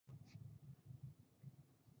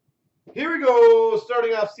Here we go,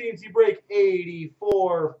 starting off CNC break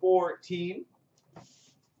 8414.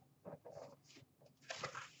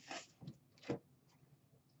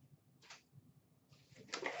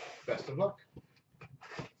 Best of luck.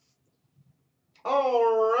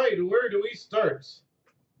 All right, where do we start?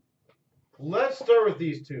 Let's start with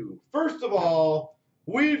these two. First of all,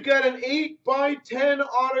 we've got an 8x10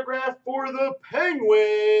 autograph for the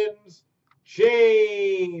Penguins,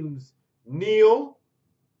 James Neal.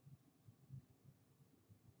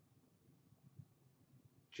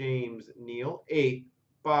 James Neal,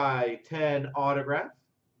 8x10 autograph.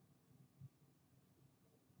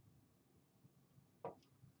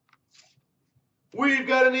 We've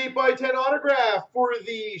got an 8x10 autograph for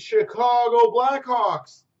the Chicago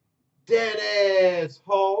Blackhawks, Dennis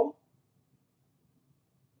Hull.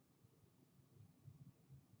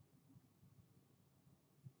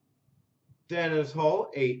 Dennis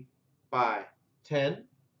Hull, 8x10.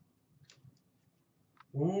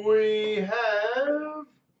 We have,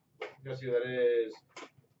 let's see who that is.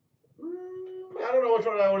 I don't know which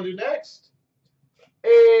one I want to do next.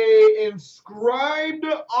 A inscribed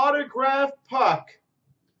autograph puck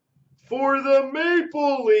for the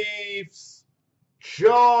Maple Leafs,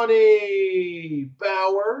 Johnny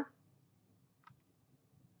Bower.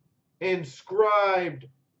 Inscribed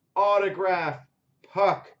autograph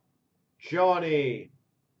puck, Johnny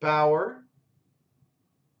Bower.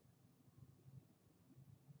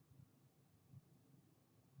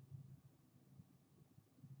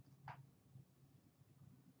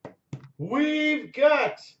 We've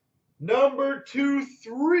got number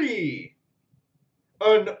 2-3,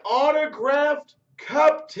 an autographed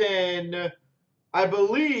Cup 10, I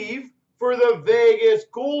believe, for the Vegas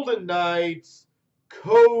Golden Knights,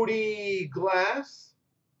 Cody Glass.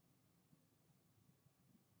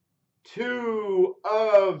 2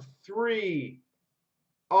 of 3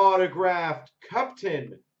 autographed Cup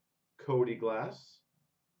 10, Cody Glass.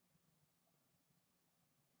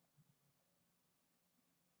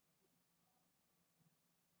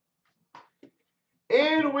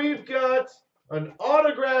 And we've got an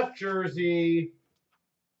autographed jersey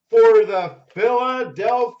for the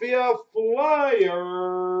Philadelphia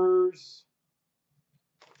Flyers,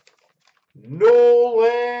 Nolan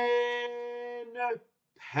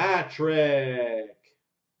Patrick.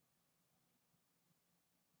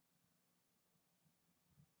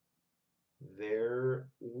 There